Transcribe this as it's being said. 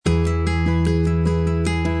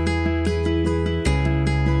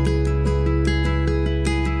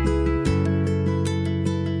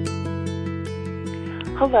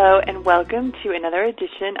Hello, and welcome to another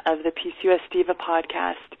edition of the PCOS Diva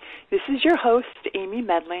podcast. This is your host, Amy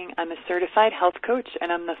Medling. I'm a certified health coach,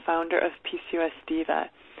 and I'm the founder of PCOS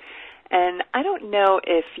Diva. And I don't know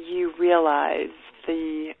if you realize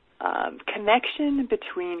the connection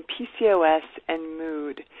between PCOS and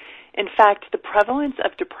mood. In fact, the prevalence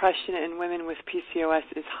of depression in women with PCOS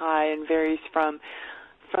is high and varies from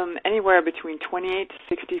anywhere between 28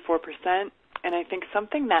 to 64%. And I think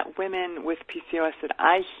something that women with PCOS that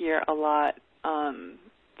I hear a lot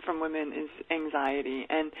from women is anxiety.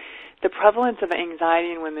 And the prevalence of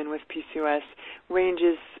anxiety in women with PCOS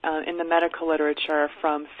ranges in the medical literature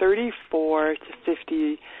from 34 to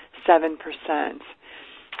 57%.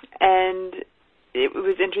 And it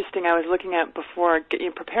was interesting. I was looking at before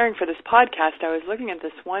preparing for this podcast, I was looking at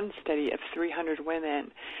this one study of 300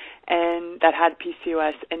 women and that had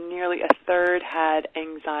PCOS, and nearly a third had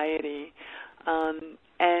anxiety.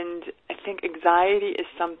 And I think anxiety is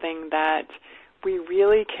something that we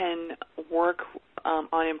really can work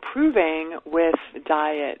on improving with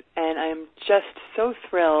diet. And I'm just so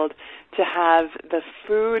thrilled to have the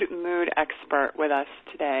food mood expert with us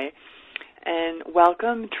today. And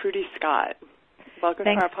welcome, Trudy Scott. Welcome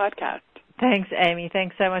to our podcast. Thanks, Amy.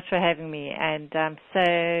 Thanks so much for having me. And I'm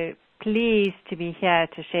so pleased to be here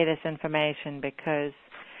to share this information, because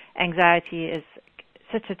anxiety is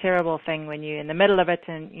such a terrible thing when you're in the middle of it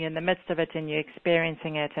and you're in the midst of it and you're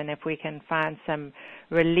experiencing it. And if we can find some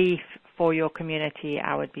relief for your community,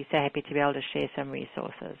 I would be so happy to be able to share some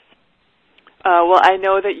resources. Well, I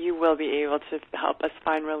know that you will be able to help us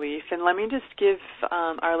find relief. And let me just give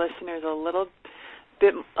our listeners a little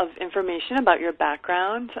bit of information about your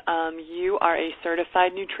background. You are a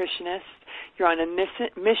certified nutritionist. You're on a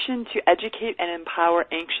mission to educate and empower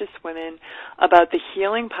anxious women about the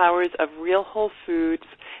healing powers of real whole foods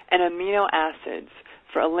and amino acids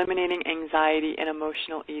for eliminating anxiety and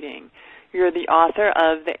emotional eating. You're the author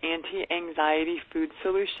of The Anti-Anxiety Food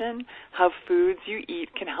Solution, How Foods You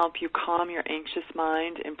Eat Can Help You Calm Your Anxious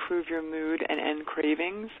Mind, Improve Your Mood, and End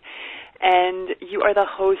Cravings. And you are the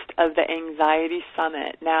host of the Anxiety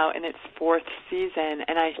Summit, now in its 4th season.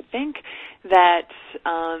 And I think that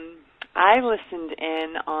I listened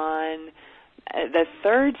in on the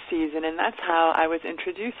 3rd season, and that's how I was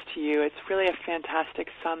introduced to you. It's really a fantastic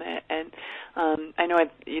summit, and I know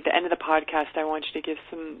at the end of the podcast I want you to give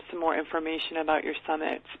some more information about your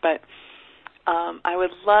summits, but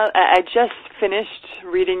I just finished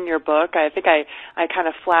reading your book. I think I kind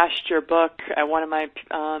of flashed your book at one of my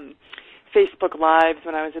Facebook Lives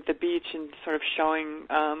when I was at the beach and sort of showing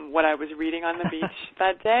what I was reading on the beach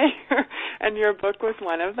that day, and your book was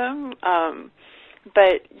one of them.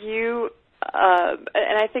 But you,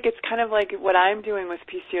 and I think it's kind of like what I'm doing with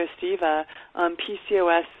PCOS Diva.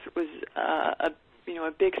 PCOS was a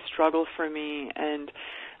big struggle for me, and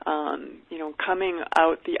coming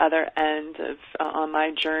out the other end of on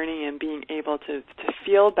my journey and being able to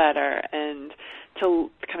feel better and to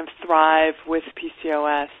kind of thrive with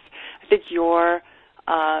PCOS. I think your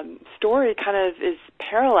story kind of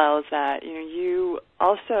parallels that. You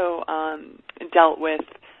also dealt with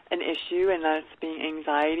an issue, and that's being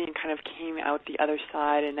anxiety, and kind of came out the other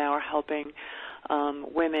side, and now are helping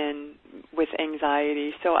women with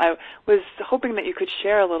anxiety. So I was hoping that you could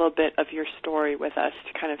share a little bit of your story with us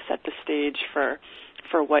to kind of set the stage for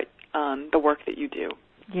what the work that you do.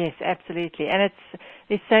 Yes, absolutely. And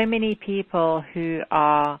there's so many people who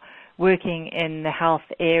are working in the health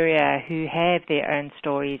area who have their own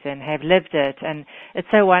stories and have lived it. And it's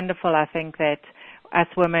so wonderful, I think, that us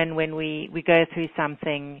women, when we go through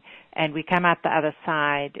something and we come out the other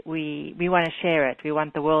side, we want to share it. We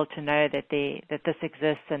want the world to know that this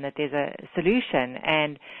exists and that there's a solution.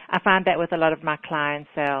 And I find that with a lot of my clients,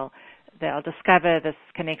 they'll discover this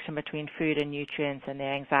connection between food and nutrients and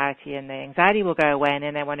their anxiety, and their anxiety will go away, and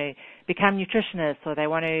then they want to become nutritionists, or they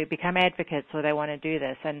want to become advocates, or they want to do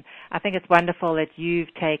this. And I think it's wonderful that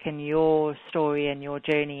you've taken your story and your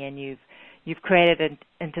journey, and you've created it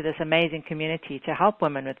into this amazing community to help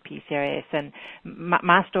women with PCOS. And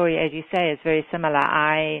my story, as you say, is very similar.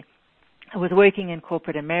 I was working in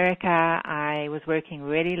corporate America. I was working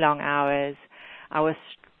really long hours. I was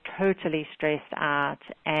totally stressed out,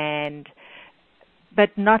 but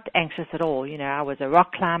not anxious at all. I was a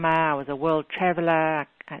rock climber. I was a world traveler.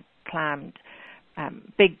 I climbed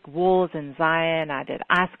big walls in Zion. I did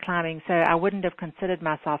ice climbing. So I wouldn't have considered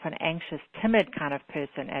myself an anxious, timid kind of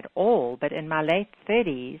person at all. But in my late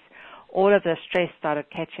 30s, all of the stress started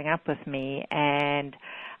catching up with me, and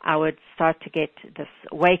I would start to get this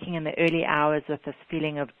waking in the early hours with this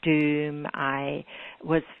feeling of doom. I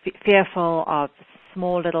was fearful of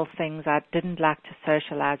small little things. I didn't like to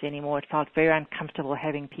socialize anymore. It felt very uncomfortable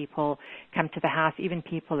having people come to the house, even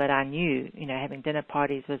people that I knew. Having dinner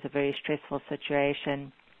parties was a very stressful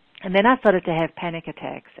situation. And then I started to have panic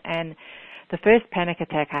attacks. And the first panic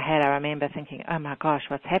attack I had, I remember thinking, oh my gosh,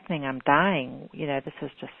 what's happening? I'm dying. This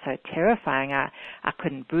is just so terrifying. I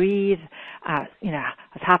couldn't breathe. I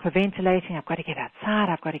was hyperventilating. I've got to get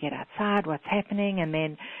outside. What's happening? And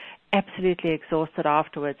then absolutely exhausted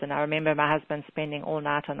afterwards. And I remember my husband spending all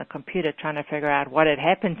night on the computer trying to figure out what had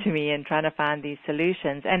happened to me and trying to find these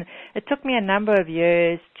solutions. And it took me a number of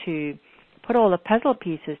years to put all the puzzle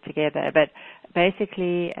pieces together, but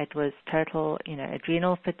basically it was total,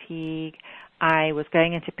 adrenal fatigue. I was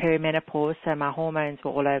going into perimenopause, so my hormones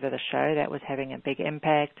were all over the show. That was having a big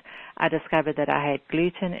impact. I discovered that I had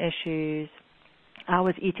gluten issues. I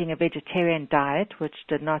was eating a vegetarian diet, which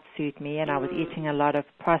did not suit me, and I was eating a lot of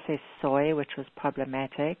processed soy, which was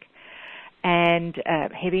problematic, and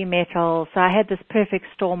heavy metal. So I had this perfect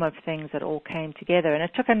storm of things that all came together, and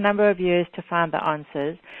it took a number of years to find the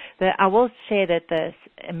answers. I will share that the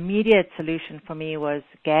immediate solution for me was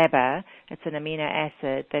GABA. It's an amino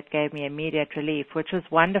acid that gave me immediate relief, which was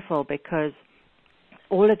wonderful because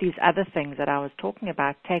all of these other things that I was talking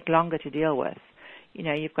about take longer to deal with.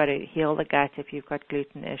 You've got to heal the gut if you've got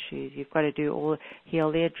gluten issues. You've got to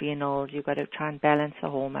heal the adrenals. You've got to try and balance the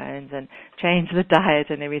hormones and change the diet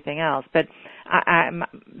and everything else. But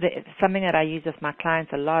something that I use with my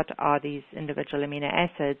clients a lot are these individual amino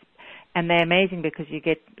acids, and they're amazing because you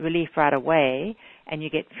get relief right away and you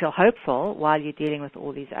feel hopeful while you're dealing with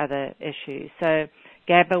all these other issues. So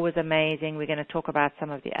GABA was amazing. We're going to talk about some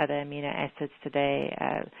of the other amino acids today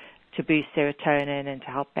to boost serotonin and to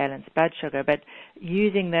help balance blood sugar. But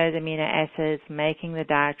using those amino acids, making the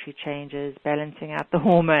dietary changes, balancing out the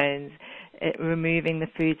hormones, removing the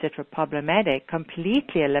foods that were problematic,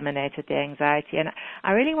 completely eliminated the anxiety. And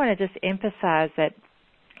I really want to just emphasize that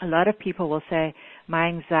a lot of people will say, my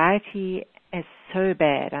anxiety is so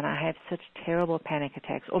bad and I have such terrible panic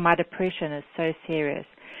attacks, or my depression is so serious.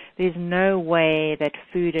 There's no way that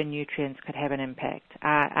food and nutrients could have an impact.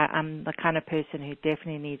 I'm the kind of person who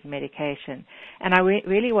definitely needs medication. And I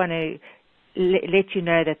really want to let you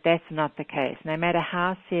know that that's not the case. No matter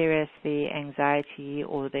how serious the anxiety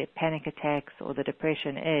or the panic attacks or the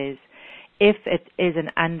depression is, if it is an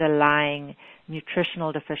underlying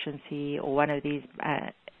nutritional deficiency or one of these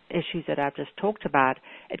issues that I've just talked about,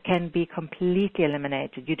 it can be completely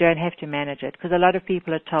eliminated. You don't have to manage it, because a lot of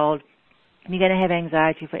people are told, you're going to have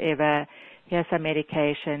anxiety forever, here's some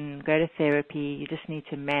medication, go to therapy, you just need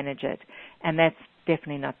to manage it. And that's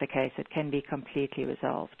definitely not the case. It can be completely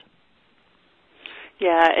resolved.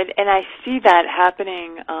 Yeah, and I see that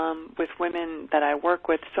happening with women that I work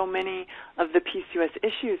with. So many of the PCOS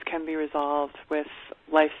issues can be resolved with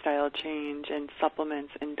lifestyle change and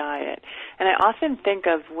supplements and diet. And I often think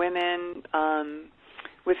of women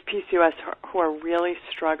with PCOS who are really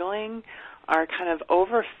struggling, are kind of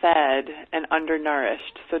overfed and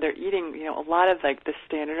undernourished. So they're eating, a lot of like the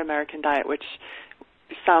standard American diet, which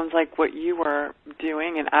sounds like what you were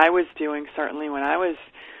doing and I was doing certainly when I was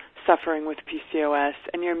suffering with PCOS,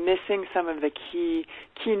 and you're missing some of the key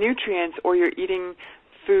nutrients, or you're eating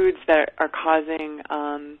foods that are causing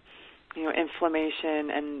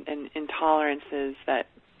inflammation and intolerances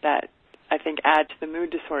that I think add to the mood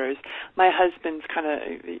disorders. My husband's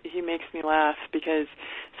he makes me laugh because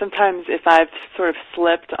sometimes if I've sort of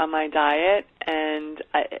slipped on my diet, and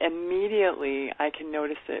immediately I can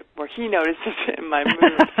notice it, or he notices it in my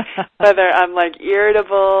mood, whether I'm like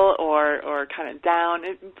irritable or kind of down.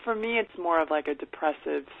 For me, it's more of like a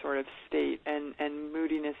depressive sort of state and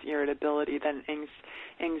moodiness, irritability than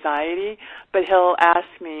anxiety. But he'll ask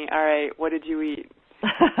me, all right, what did you eat?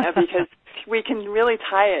 Because we can really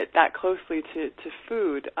tie it that closely to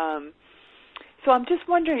food. So I'm just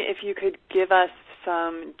wondering if you could give us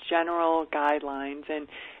some general guidelines,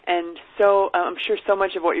 and so I'm sure so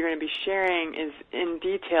much of what you're going to be sharing is in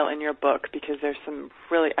detail in your book, because there's some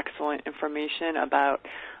really excellent information about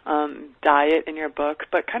diet in your book,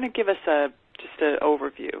 but kind of give us just an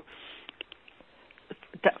overview.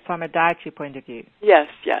 From a dietary point of view? Yes.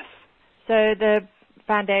 So the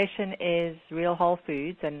foundation is real whole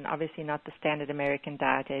foods, and obviously not the standard American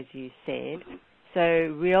diet, as you said. Mm-hmm.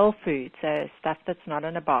 So real food, so stuff that's not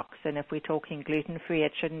in a box. And if we're talking gluten-free,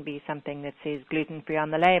 it shouldn't be something that says gluten-free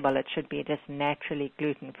on the label. It should be just naturally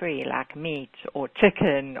gluten-free, like meat or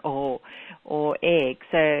chicken or egg.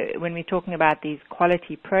 So when we're talking about these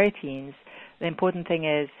quality proteins, the important thing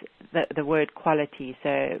is the word quality.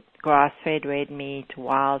 So grass-fed red meat,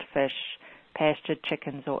 wild fish, pastured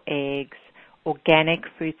chickens or eggs, organic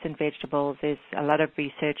fruits and vegetables. There's a lot of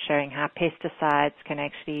research showing how pesticides can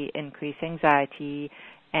actually increase anxiety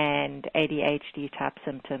and ADHD type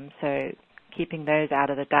symptoms. So keeping those out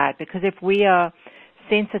of the diet, because if we are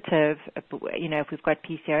sensitive, if we've got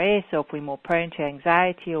PCOS or if we're more prone to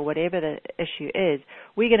anxiety or whatever the issue is,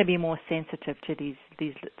 we're going to be more sensitive to these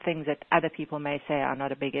things that other people may say are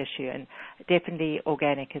not a big issue. And definitely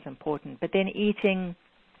organic is important. But then eating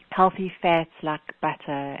healthy fats like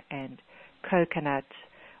butter and coconut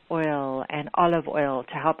oil and olive oil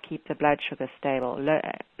to help keep the blood sugar stable.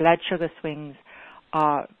 Blood sugar swings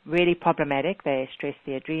are really problematic. They stress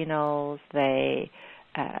the adrenals. They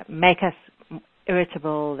make us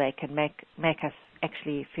irritable. They can make us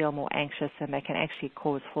actually feel more anxious, and they can actually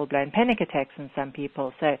cause full-blown panic attacks in some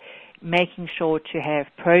people. So making sure to have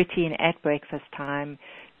protein at breakfast time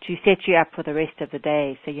to set you up for the rest of the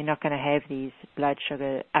day, so you're not going to have these blood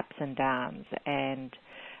sugar ups and downs, and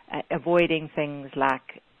avoiding things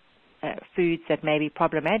like foods that may be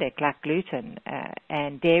problematic, like gluten,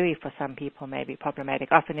 and dairy for some people may be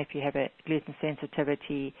problematic. Often if you have a gluten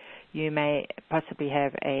sensitivity, you may possibly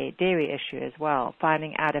have a dairy issue as well.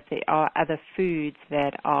 Finding out if there are other foods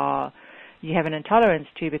that you have an intolerance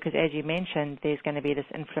to, because as you mentioned, there's going to be this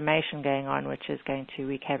inflammation going on, which is going to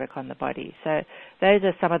wreak havoc on the body. So those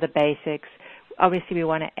are some of the basics. Obviously, we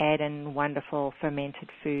want to add in wonderful fermented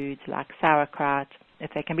foods like sauerkraut, if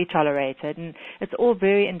they can be tolerated. And it's all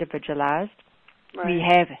very individualized. Right. We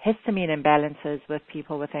have histamine imbalances with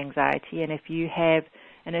people with anxiety, and if you have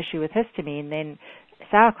an issue with histamine, then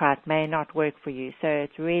sauerkraut may not work for you. So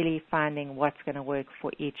it's really finding what's going to work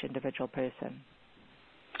for each individual person.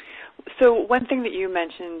 So one thing that you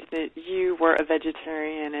mentioned, that you were a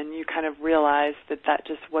vegetarian and you kind of realized that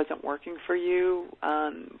just wasn't working for you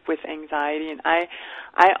with anxiety. And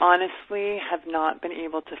I honestly have not been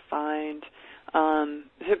able to find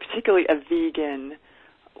particularly a vegan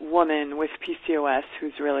woman with PCOS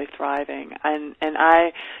who's really thriving. And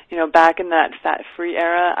I, back in that fat-free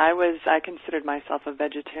era, I considered myself a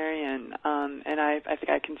vegetarian, and I think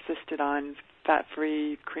I consisted on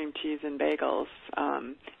fat-free cream cheese and bagels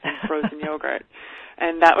and frozen yogurt,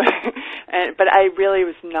 and that was. But I really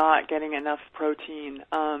was not getting enough protein,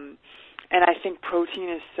 and I think protein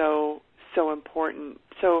is so important.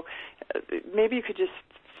 So maybe you could just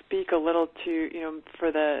speak a little to,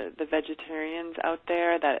 for the vegetarians out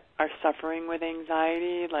there that are suffering with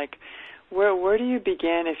anxiety, like where do you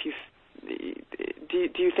begin if you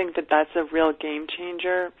do you think that that's a real game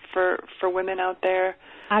changer for women out there?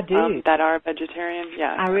 I do. That are vegetarian?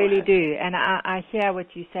 Yeah. I really do. And I hear what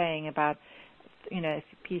you're saying about,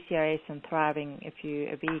 PCOS and thriving if you're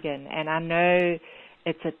a vegan. And I know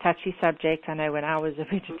it's a touchy subject. I know when I was a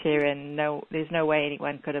vegetarian, there's no way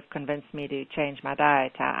anyone could have convinced me to change my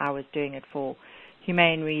diet. I was doing it for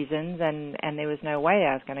humane reasons, and there was no way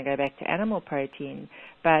I was going to go back to animal protein.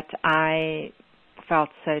 But I felt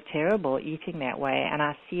so terrible eating that way, and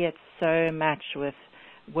I see it so much with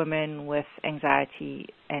women with anxiety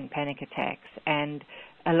and panic attacks. And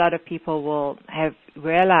a lot of people will have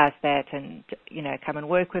realized that and, come and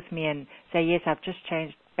work with me and say, yes, I've just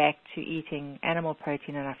changed back to eating animal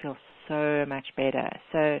protein and I feel so much better.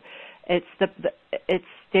 So it's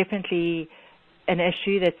definitely an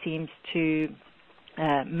issue that seems to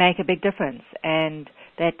make a big difference, and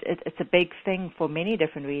that it's a big thing for many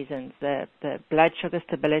different reasons. The blood sugar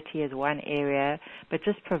stability is one area, but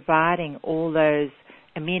just providing all those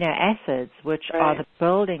amino acids, which are the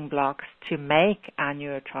building blocks to make our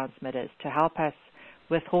neurotransmitters, to help us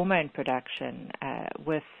with hormone production,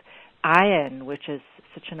 with iron, which is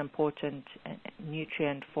such an important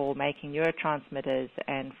nutrient for making neurotransmitters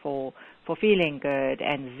and for feeling good,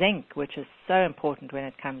 and zinc, which is so important when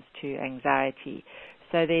it comes to anxiety.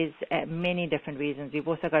 So there's many different reasons. We've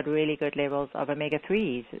also got really good levels of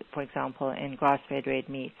omega-3s, for example, in grass-fed red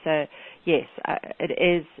meat. So, yes, it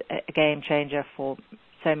is a game changer for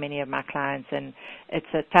so many of my clients, and it's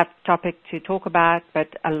a tough topic to talk about, but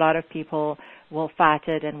a lot of people will fight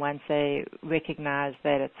it, and once they recognize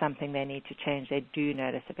that it's something they need to change, they do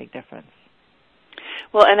notice a big difference.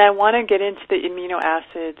 Well, and I want to get into the amino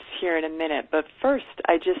acids here in a minute, but first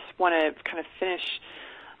I just want to kind of finish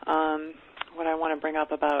what I want to bring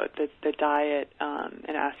up about the diet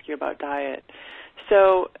and ask you about diet.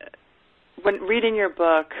 So when reading your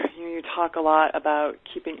book, you talk a lot about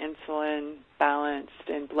keeping insulin balanced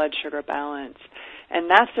and blood sugar balanced, and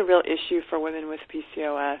that's a real issue for women with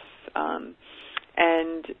PCOS.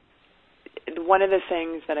 And one of the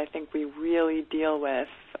things that I think we really deal with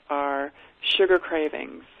are sugar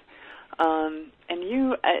cravings. And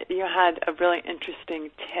you had a really interesting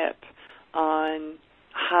tip on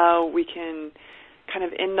how we can kind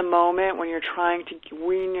of in the moment when you're trying to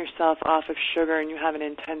wean yourself off of sugar and you have an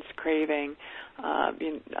intense craving,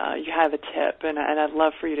 you have a tip, and I'd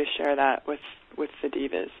love for you to share that with the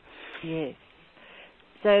divas. Yes.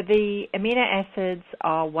 So the amino acids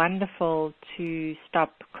are wonderful to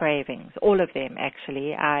stop cravings, all of them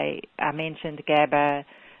actually. I mentioned GABA,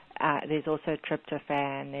 there's also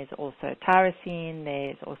tryptophan, there's also tyrosine,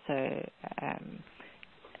 there's also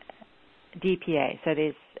DPA. So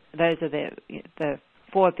those are the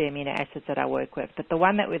four of the amino acids that I work with. But the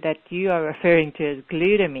one that you are referring to is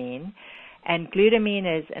glutamine, and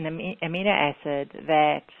glutamine is an amino acid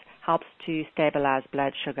that helps to stabilize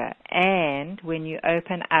blood sugar. And when you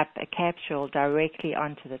open up a capsule directly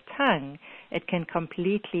onto the tongue, it can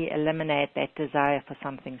completely eliminate that desire for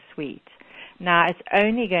something sweet. Now, it's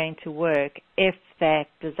only going to work if that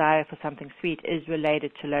desire for something sweet is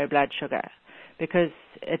related to low blood sugar, because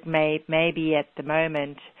it may be at the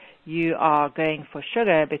moment you are going for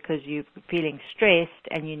sugar because you're feeling stressed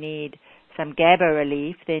and you need some GABA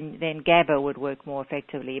relief, then GABA would work more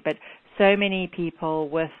effectively. But so many people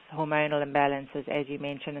with hormonal imbalances, as you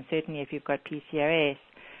mentioned, and certainly if you've got PCOS,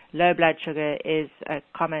 low blood sugar is a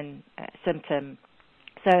common symptom.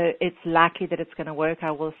 So it's likely that it's going to work.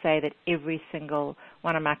 I will say that every single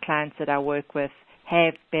one of my clients that I work with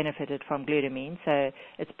have benefited from glutamine, so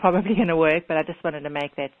it's probably going to work, but I just wanted to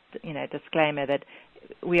make that disclaimer that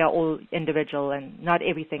we are all individual and not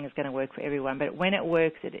everything is going to work for everyone, but when it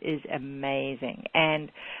works, it is amazing. And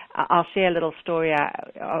I'll share a little story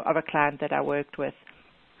of a client that I worked with.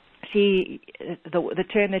 The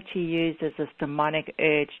term that she used is this demonic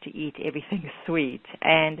urge to eat everything sweet,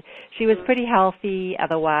 and she was pretty healthy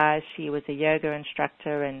otherwise. She was a yoga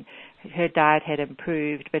instructor and her diet had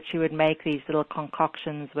improved, but she would make these little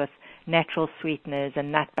concoctions with natural sweeteners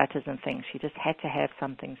and nut butters and things. She just had to have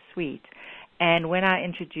something sweet. And when I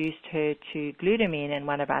introduced her to glutamine in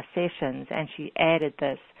one of our sessions and she added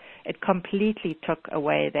this, it completely took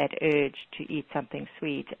away that urge to eat something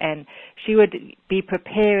sweet. And she would be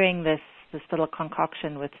preparing this little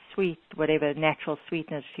concoction with sweet, whatever natural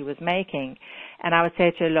sweetness she was making. And I would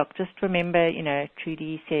say to her, look, just remember,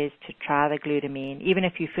 Trudy says to try the glutamine. Even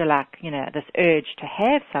if you feel like, this urge to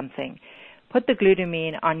have something, put the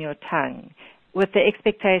glutamine on your tongue with the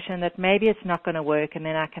expectation that maybe it's not going to work and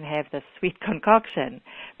then I can have this sweet concoction.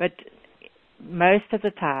 But most of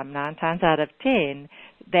the time, 9 times out of 10,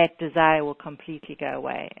 that desire will completely go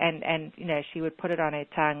away. And she would put it on her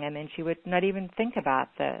tongue and then she would not even think about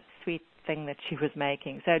the sweet thing that she was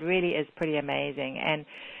making. So it really is pretty amazing. And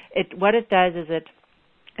what it does is it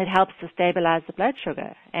helps to stabilize the blood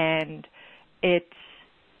sugar, and it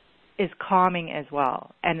is calming as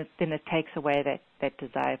well, and then it takes away that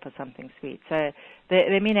desire for something sweet. So the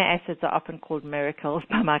amino acids are often called miracles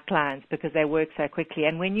by my clients because they work so quickly.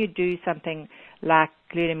 And when you do something like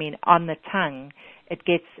glutamine on the tongue, it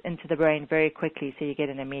gets into the brain very quickly, so you get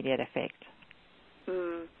an immediate effect.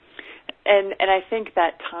 And I think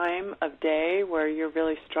that time of day where you're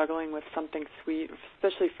really struggling with something sweet,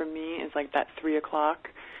 especially for me, is like that 3 o'clock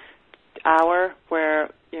hour where,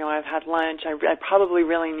 I've had lunch. I probably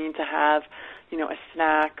really need to have, a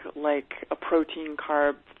snack, like a protein,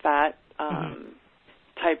 carb, fat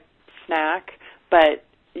type snack, but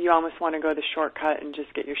you almost want to go the shortcut and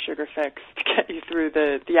just get your sugar fix to get you through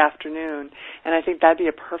the afternoon. And I think that'd be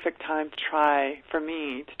a perfect time to try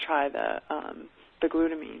the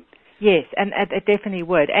glutamine. Yes, and it definitely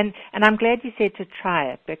would. And I'm glad you said to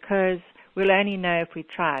try it, because we'll only know if we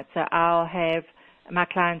try it. So I'll have my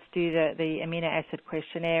clients do the amino acid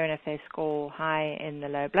questionnaire, and if they score high in the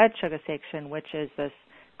low blood sugar section, which is this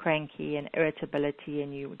cranky and irritability,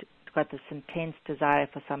 and you've got this intense desire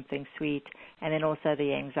for something sweet, and then also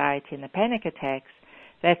the anxiety and the panic attacks,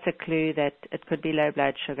 that's a clue that it could be low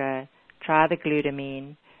blood sugar. Try the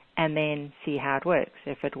glutamine and then see how it works.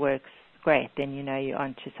 If it works, great, then you know you're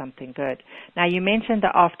onto something good. Now, you mentioned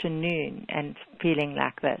the afternoon and feeling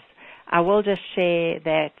like this. I will just share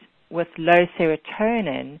that with low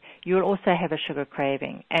serotonin, you'll also have a sugar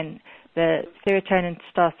craving, and the serotonin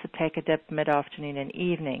starts to take a dip mid-afternoon and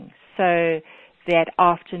evening. So that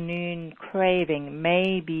afternoon craving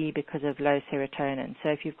may be because of low serotonin. So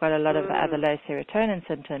if you've got a lot of other low serotonin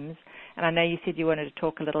symptoms, and I know you said you wanted to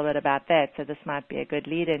talk a little bit about that, so this might be a good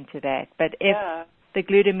lead into that. But if the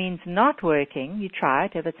glutamine's not working, you try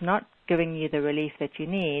it. If it's not giving you the relief that you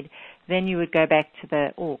need, then you would go back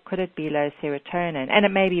to could it be low serotonin? And it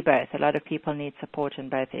may be both. A lot of people need support in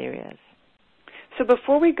both areas. So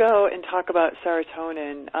before we go and talk about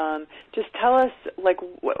serotonin, just tell us,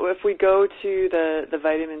 if we go to the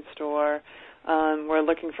vitamin store, we're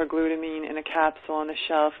looking for glutamine in a capsule on the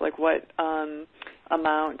shelf, what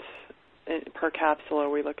amount per capsule are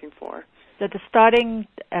we looking for? So the starting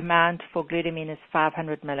amount for glutamine is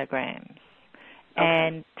 500 milligrams. Okay.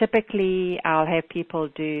 And typically I'll have people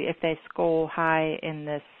do, if they score high in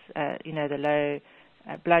this, the low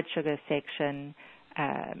blood sugar section,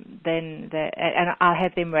 and I'll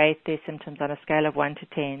have them rate their symptoms on a scale of 1 to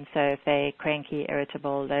 10. So if they're cranky,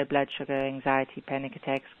 irritable, low blood sugar, anxiety, panic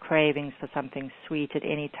attacks, cravings for something sweet at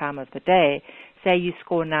any time of the day, say you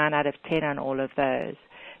score 9 out of 10 on all of those,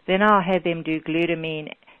 then I'll have them do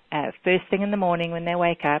glutamine first thing in the morning when they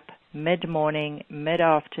wake up, mid-morning,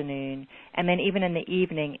 mid-afternoon, and then even in the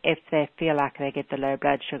evening if they feel like they get the low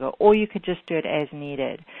blood sugar. Or you could just do it as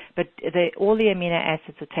needed. But all the amino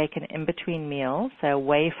acids are taken in between meals, so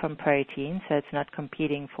away from protein, so it's not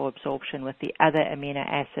competing for absorption with the other amino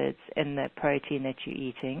acids in the protein that you're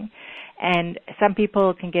eating. And some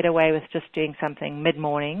people can get away with just doing something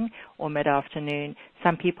mid-morning or mid-afternoon.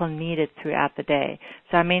 Some people need it throughout the day.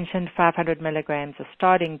 So I mentioned 500 milligrams a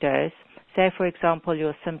starting dose. Say, for example,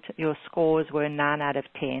 your scores were 9 out of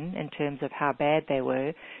 10 in terms of how bad they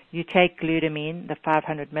were. You take glutamine, the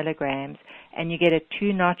 500 milligrams, and you get a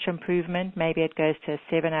 2-notch improvement. Maybe it goes to a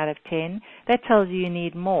 7 out of 10. That tells you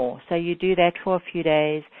need more. So you do that for a few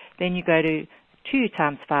days. Then you go to 2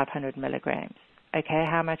 times 500 milligrams. Okay,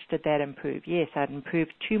 how much did that improve? Yes, I'd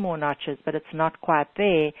improved 2 more notches, but it's not quite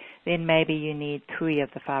there. Then maybe you need 3 of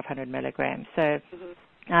the 500 milligrams. So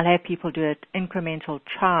I'll have people do an incremental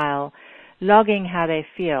trial, logging how they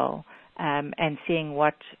feel, and seeing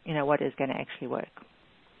what is going to actually work.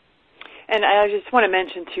 And I just want to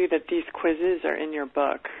mention too that these quizzes are in your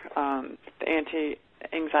book, the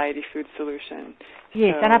Anti-Anxiety Food Solution.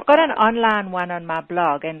 Yes, so, and I've got an online one on my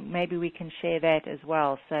blog, and maybe we can share that as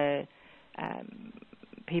well, so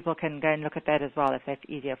people can go and look at that as well if that's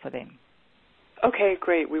easier for them. Okay,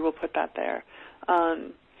 great. We will put that there.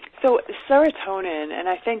 So serotonin, and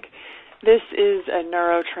I think this is a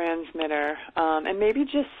neurotransmitter, and maybe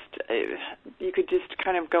you could just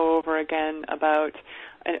kind of go over again about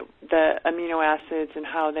the amino acids and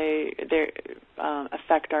how they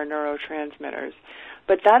affect our neurotransmitters.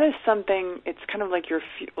 But that is something. It's kind of like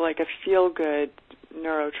a feel-good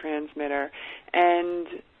neurotransmitter, and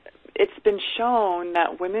it's been shown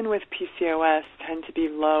that women with PCOS tend to be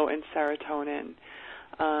low in serotonin,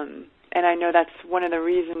 and I know that's one of the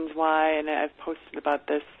reasons why. And I've posted about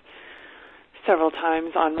this several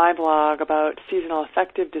times on my blog about seasonal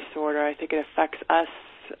affective disorder. I think it affects us,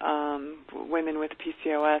 women with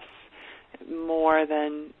PCOS, more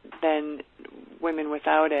than women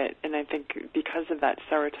without it, and I think because of that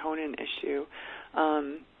serotonin issue.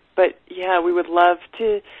 But yeah, we would love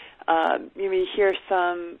to maybe hear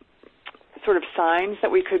some sort of signs that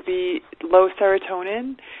we could be low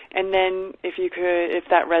serotonin, and then if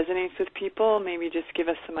that resonates with people, maybe just give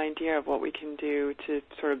us some idea of what we can do to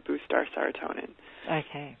sort of boost our serotonin.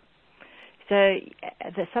 Okay. So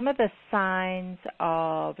some of the signs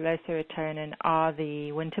of low serotonin are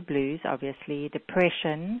the winter blues, obviously,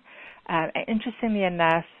 depression. Interestingly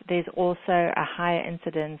enough, there's also a higher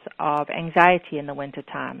incidence of anxiety in the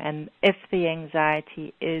wintertime, and if the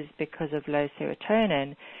anxiety is because of low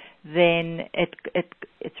serotonin, then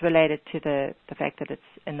it's related to the fact that it's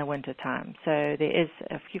in the winter time. So there is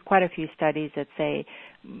quite a few studies that say,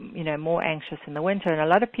 more anxious in the winter. And a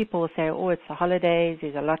lot of people will say, oh, it's the holidays,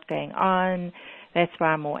 there's a lot going on, that's why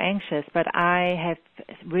I'm more anxious. But I have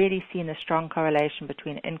really seen a strong correlation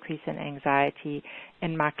between increase in anxiety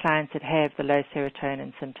in my clients that have the low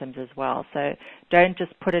serotonin symptoms as well. So don't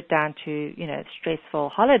just put it down to, stressful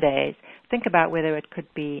holidays. Think about whether it could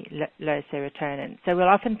be low serotonin. So we'll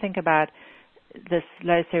often think about this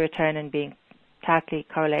low serotonin being tightly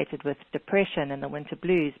correlated with depression and the winter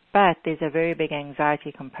blues, but there's a very big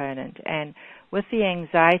anxiety component. And with the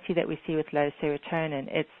anxiety that we see with low serotonin,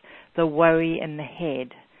 it's the worry in the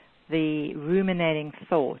head, the ruminating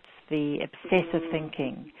thoughts, the obsessive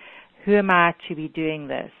thinking. Who am I to be doing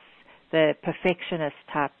this? The perfectionist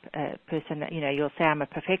type person, you'll say, I'm a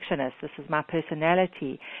perfectionist, this is my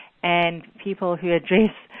personality. And people who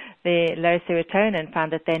address their low serotonin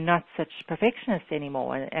find that they're not such perfectionists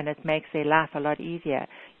anymore, and it makes their life a lot easier.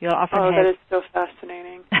 You'll often that is so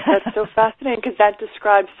fascinating. That's so fascinating, because that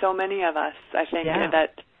describes so many of us, I think,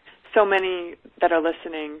 that so many that are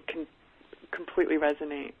listening can completely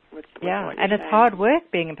resonate with what you're and saying. It's hard work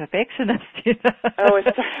being a perfectionist. Oh,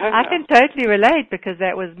 it's I can totally relate, because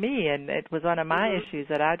that was me, and it was one of my issues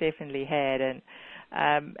that I definitely had.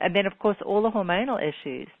 And then, of course, all the hormonal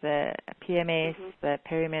issues, the PMS, the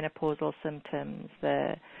perimenopausal symptoms,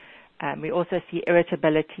 we also see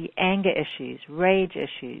irritability, anger issues, rage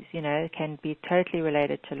issues, can be totally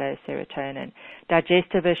related to low serotonin.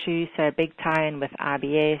 Digestive issues, so a big tie-in with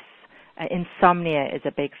IBS, Insomnia is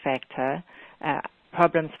a big factor.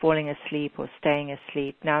 Problems falling asleep or staying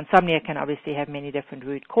asleep. Now, insomnia can obviously have many different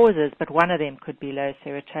root causes, but one of them could be low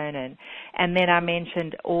serotonin. And then I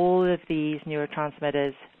mentioned all of these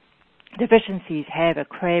neurotransmitters deficiencies have a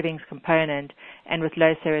cravings component, and with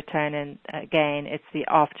low serotonin, again, it's the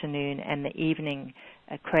afternoon and the evening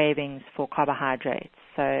cravings for carbohydrates.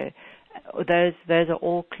 So those are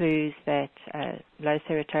all clues that low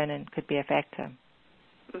serotonin could be a factor.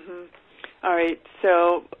 Mm-hmm. All right.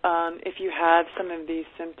 So if you have some of these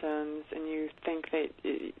symptoms and you think that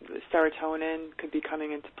serotonin could be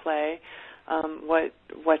coming into play,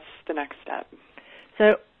 what's the next step?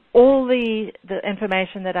 So all the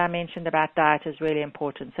information that I mentioned about diet is really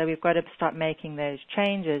important. So we've got to start making those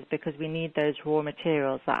changes because we need those raw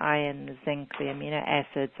materials, the iron, the zinc, the amino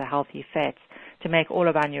acids, the healthy fats, to make all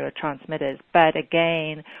of our neurotransmitters. But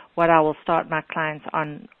again, what I will start my clients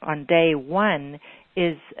on day one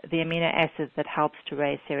is the amino acid that helps to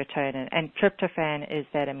raise serotonin, and tryptophan is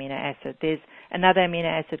that amino acid. There's another amino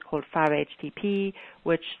acid called 5-HTP,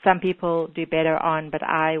 which some people do better on, but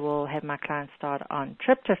I will have my clients start on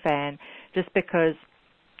tryptophan just because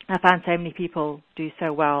I find so many people do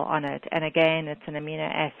so well on it. And again, it's an amino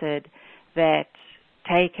acid that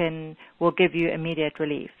taken will give you immediate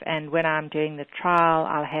relief. And when I'm doing the trial,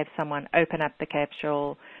 I'll have someone open up the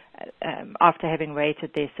capsule after having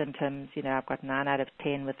rated their symptoms. I've got 9 out of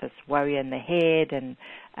 10 with this worry in the head and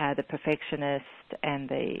the perfectionist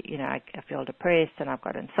and I feel depressed and I've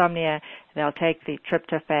got insomnia. They'll take the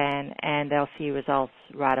tryptophan and they'll see results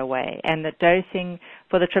right away. And the dosing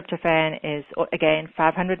for the tryptophan is, again,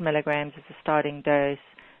 500 milligrams is the starting dose,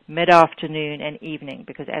 mid-afternoon and evening,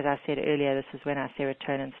 because as I said earlier, this is when our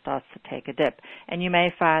serotonin starts to take a dip. And you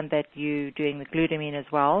may find that you're doing the glutamine as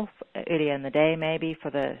well, earlier in the day maybe,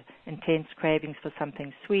 for the intense cravings for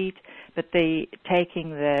something sweet, but taking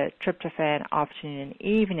the tryptophan afternoon and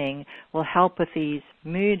evening will help with these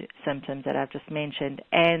mood symptoms that I've just mentioned,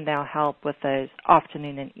 and they'll help with those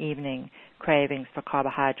afternoon and evening cravings for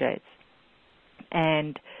carbohydrates.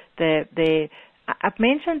 And I've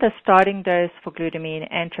mentioned the starting dose for glutamine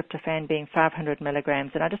and tryptophan being 500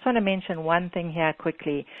 milligrams, and I just want to mention one thing here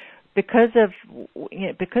quickly. Because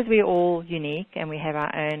we're all unique and we have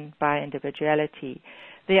our own bioindividuality,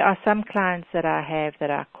 there are some clients that I have that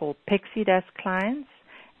are called pixie dust clients,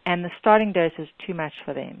 and the starting dose is too much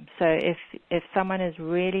for them. So if someone is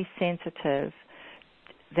really sensitive,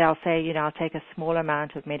 they'll say, I'll take a small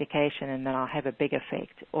amount of medication and then I'll have a big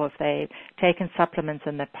effect. Or if they've taken supplements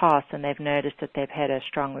in the past and they've noticed that they've had a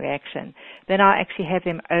strong reaction, then I'll actually have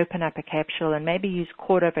them open up a capsule and maybe use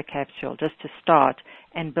quarter of a capsule just to start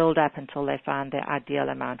and build up until they find their ideal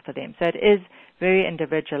amount for them. So it is very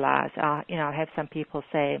individualized. I'll have some people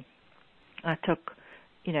say, I took,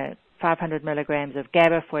 500 milligrams of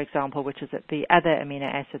GABA, for example, which is the other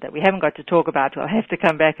amino acid that we haven't got to talk about. We'll have to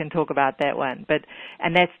come back and talk about that one.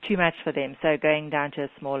 And that's too much for them. So going down to a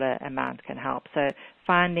smaller amount can help. So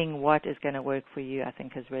finding what is going to work for you, I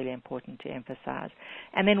think, is really important to emphasize.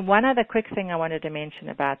 And then one other quick thing I wanted to mention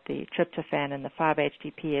about the tryptophan and the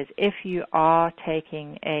 5-HTP is if you are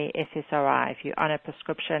taking a SSRI, if you're on a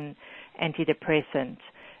prescription antidepressant,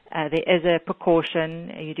 there is a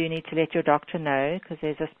precaution. You do need to let your doctor know because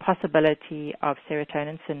there's this possibility of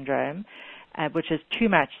serotonin syndrome, which is too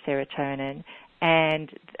much serotonin.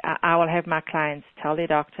 And I will have my clients tell their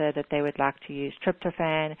doctor that they would like to use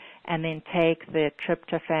tryptophan and then take the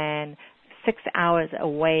tryptophan 6 hours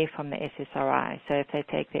away from the SSRI. So if they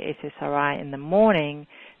take the SSRI in the morning,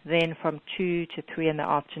 then from 2 to 3 in the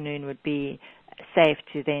afternoon would be safe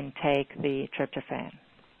to then take the tryptophan.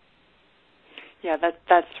 Yeah,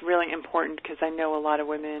 that's really important because I know a lot of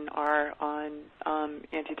women are on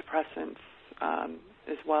antidepressants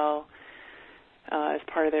as well as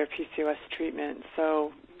part of their PCOS treatment.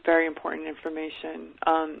 So very important information.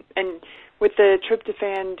 And with the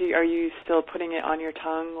tryptophan, are you still putting it on your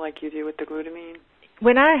tongue like you do with the glutamine?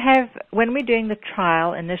 When we're doing the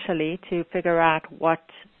trial initially to figure out what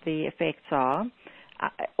the effects are,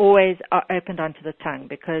 always opened onto the tongue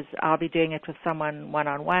because I'll be doing it with someone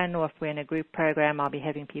one-on-one, or if we're in a group program, I'll be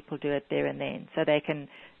having people do it there and then so they can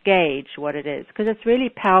gauge what it is. Because it's really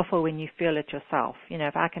powerful when you feel it yourself.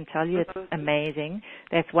 If I can tell you it's amazing,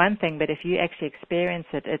 that's one thing, but if you actually experience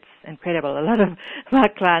it, it's incredible. A lot of my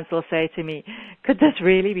clients will say to me, could this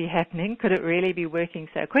really be happening? Could it really be working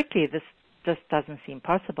so quickly? This just doesn't seem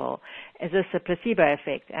possible. Is this a placebo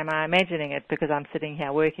effect? Am I imagining it because I'm sitting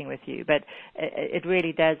here working with you? But it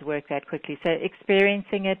really does work that quickly. So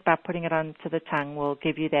experiencing it by putting it onto the tongue will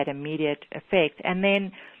give you that immediate effect. And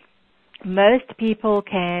then most people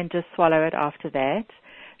can just swallow it after that.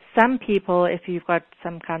 some people, if you've got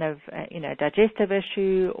some kind of digestive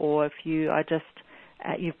issue, or if you are just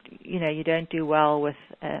you don't do well with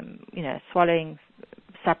swallowing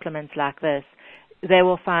supplements like this, they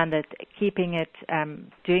will find that keeping it,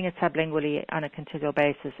 doing it sublingually on a continual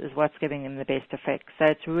basis is what's giving them the best effect. So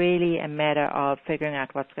it's really a matter of figuring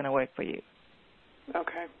out what's going to work for you.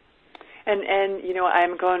 Okay. And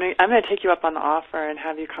I'm going to take you up on the offer and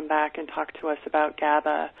have you come back and talk to us about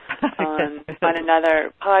GABA on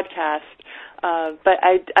another podcast. But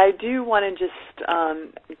I do want to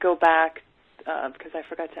just go back because I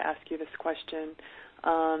forgot to ask you this question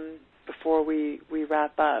before we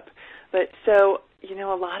wrap up. But so,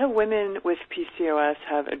 a lot of women with PCOS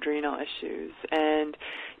have adrenal issues, and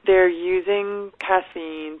they're using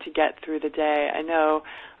caffeine to get through the day. I know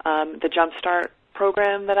the Jumpstart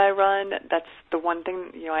program that I run, that's the one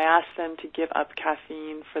thing, I ask them to give up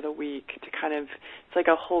caffeine for the week to kind of, it's like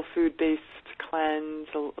a whole food-based cleanse,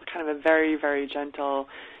 kind of a very, very gentle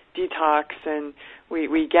detox, and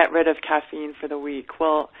we get rid of caffeine for the week.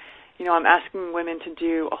 Well, I'm asking women to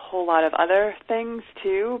do a whole lot of other things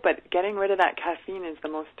too, but getting rid of that caffeine is the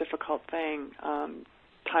most difficult thing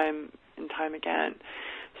time and time again.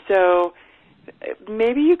 So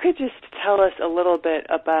maybe you could just tell us a little bit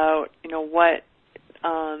about, what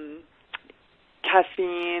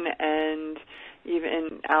caffeine and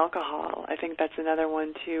even alcohol, I think that's another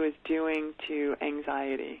one too, is doing to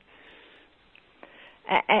anxiety.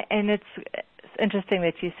 And it's interesting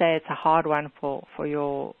that you say it's a hard one for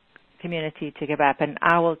your community to give up, and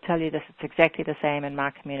I will tell you this, it's exactly the same in my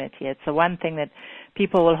community. It's the one thing that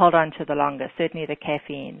people will hold on to the longest, certainly the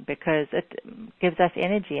caffeine, because it gives us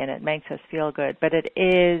energy and it makes us feel good, but it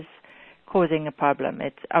is causing a problem.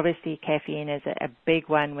 It's obviously, caffeine is a big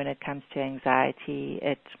one when it comes to anxiety.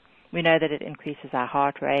 We know that it increases our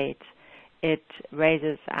heart rate, it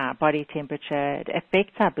raises our body temperature, it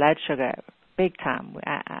affects our blood sugar big time.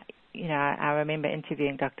 I remember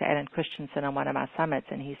interviewing Dr. Alan Christensen on one of my summits,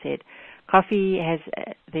 and he said coffee has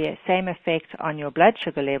the same effect on your blood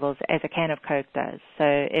sugar levels as a can of Coke does. So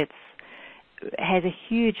it has a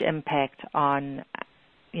huge impact on,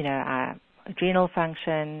 our adrenal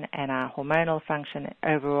function and our hormonal function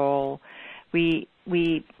overall. We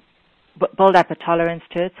build up a tolerance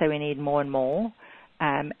to it, so we need more and more.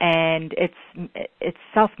 And it's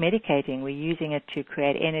self-medicating. We're using it to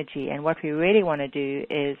create energy, and what we really want to do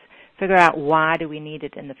is figure out, why do we need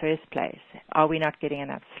it in the first place? Are we not getting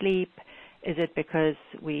enough sleep? Is it because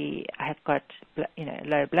we have got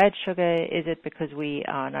low blood sugar? Is it because we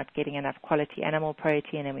are not getting enough quality animal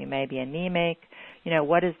protein and we may be anemic?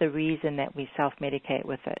 What is the reason that we self-medicate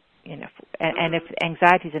with it? And if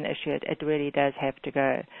anxiety is an issue, it really does have to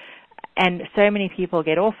go. And so many people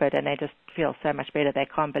get off it and they just feel so much better. They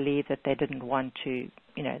can't believe that they didn't want to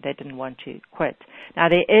quit. Now,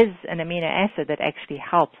 there is an amino acid that actually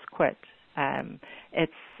helps quit. Often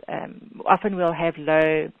we'll have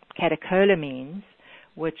low catecholamines,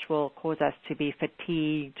 which will cause us to be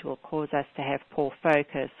fatigued, will cause us to have poor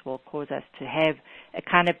focus, will cause us to have a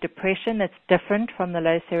kind of depression that's different from the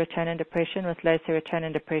low serotonin depression. With low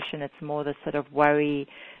serotonin depression, it's more the sort of worry,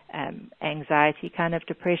 anxiety kind of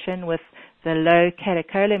depression. With the low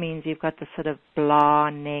catecholamines, you've got the sort of blah,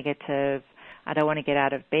 negative, I don't want to get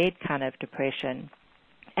out of bed kind of depression.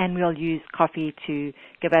 And we'll use coffee to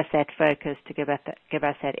give us that focus, to give us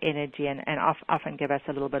that energy, and often give us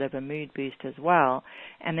a little bit of a mood boost as well.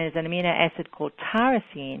 And there's an amino acid called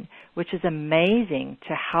tyrosine, which is amazing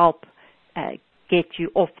to help get you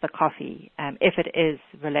off the coffee if it is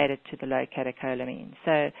related to the low catecholamine.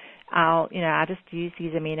 So I just use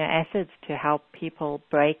these amino acids to help people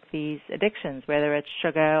break these addictions, whether it's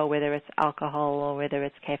sugar or whether it's alcohol or whether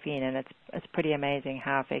it's caffeine, and it's pretty amazing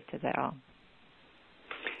how effective they are.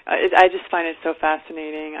 I just find it so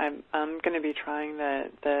fascinating. I'm going to be trying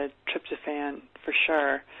the tryptophan for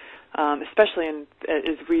sure, especially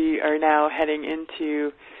as we are now heading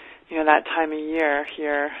into that time of year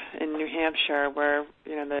here in New Hampshire, where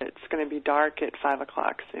it's going to be dark at 5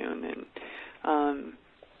 o'clock soon, and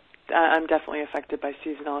I'm definitely affected by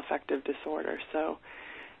seasonal affective disorder. So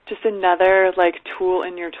just another tool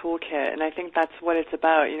in your toolkit, and I think that's what it's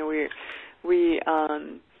about. We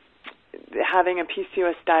having a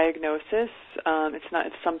PCOS diagnosis,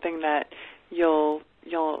 it's something that you'll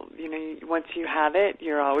once you have it,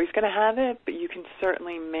 you're always going to have it, but you can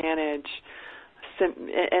certainly manage.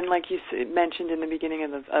 And like you mentioned in the beginning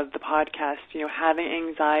of the podcast, having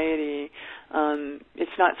anxiety,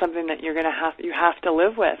 it's not something that you have to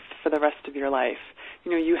live with for the rest of your life.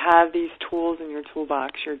 You have these tools in your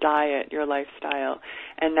toolbox, your diet, your lifestyle,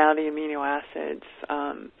 and now the amino acids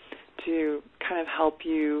to kind of help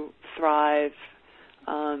you thrive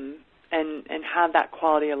and have that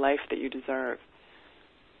quality of life that you deserve.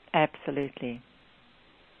 Absolutely.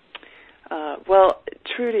 Well,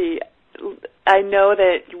 Trudy, I know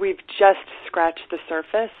that we've just scratched the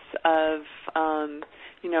surface of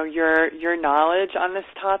your knowledge on this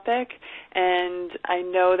topic, and I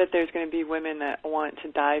know that there's going to be women that want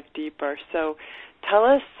to dive deeper. So tell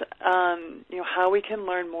us how we can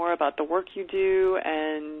learn more about the work you do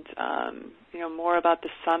and more about the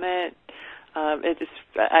summit.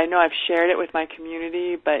 I know I've shared it with my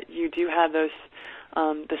community, but you do have those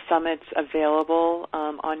the summits available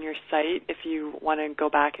on your site if you want to go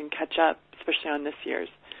back and catch up, especially on this year's.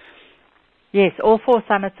 Yes, all 4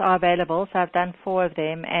 summits are available, so I've done 4 of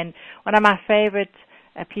them. And one of my favorite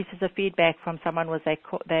pieces of feedback from someone was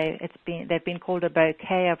they've been called a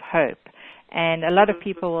bouquet of hope. And a lot of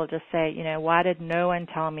people will just say, why did no one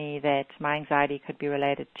tell me that my anxiety could be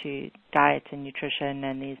related to diet and nutrition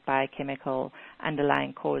and these biochemical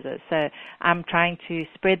underlying causes? So I'm trying to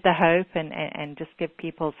spread the hope and just give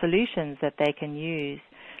people solutions that they can use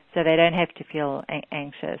so they don't have to feel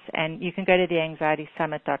anxious. And you can go to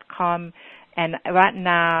theanxietysummit.com. And right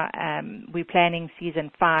now, we're planning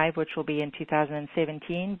season 5, which will be in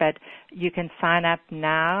 2017, but you can sign up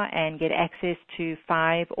now and get access to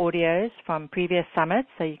 5 audios from previous summits,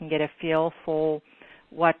 so you can get a feel for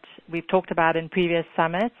what we've talked about in previous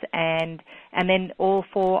summits, and then all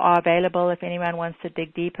 4 are available if anyone wants to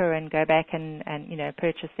dig deeper and go back and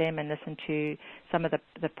purchase them and listen to some of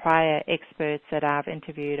the prior experts that I've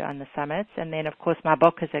interviewed on the summits. And then, of course, my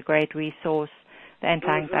book is a great resource, The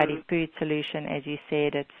Anti-Anxiety Food Solution. As you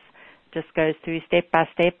said, it just goes through step by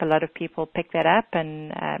step. A lot of people pick that up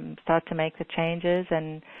and start to make the changes.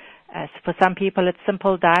 And for some people, it's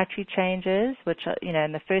simple dietary changes, which are,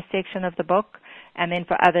 in the first section of the book. And then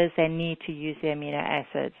for others, they need to use the amino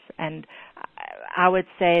acids. And I would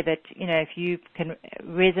say that, if you can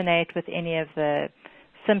resonate with any of the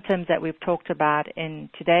symptoms that we've talked about in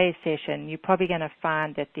today's session, you're probably going to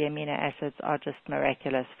find that the amino acids are just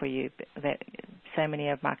miraculous for you. That so many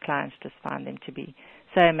of my clients just find them to be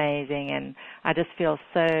so amazing, and I just feel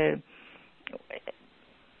so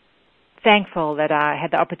thankful that I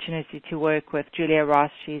had the opportunity to work with Julia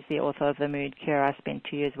Ross. She's the author of The Mood Cure. I spent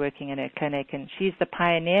 2 years working in her clinic, and she's the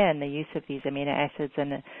pioneer in the use of these amino acids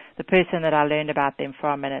and the person that I learned about them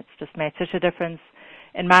from, and it's just made such a difference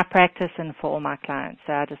in my practice and for all my clients.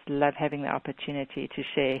 So I just love having the opportunity to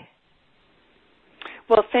share.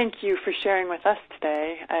 Well, thank you for sharing with us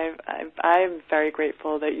today. I'm very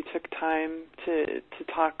grateful that you took time to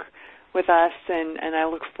talk with us, and I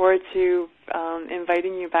look forward to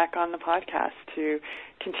inviting you back on the podcast to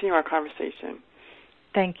continue our conversation.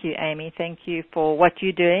 Thank you, Amy. Thank you for what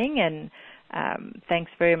you're doing, and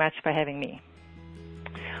thanks very much for having me.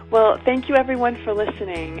 Well, thank you, everyone, for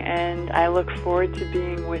listening, and I look forward to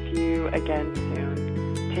being with you again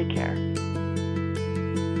soon. Take care.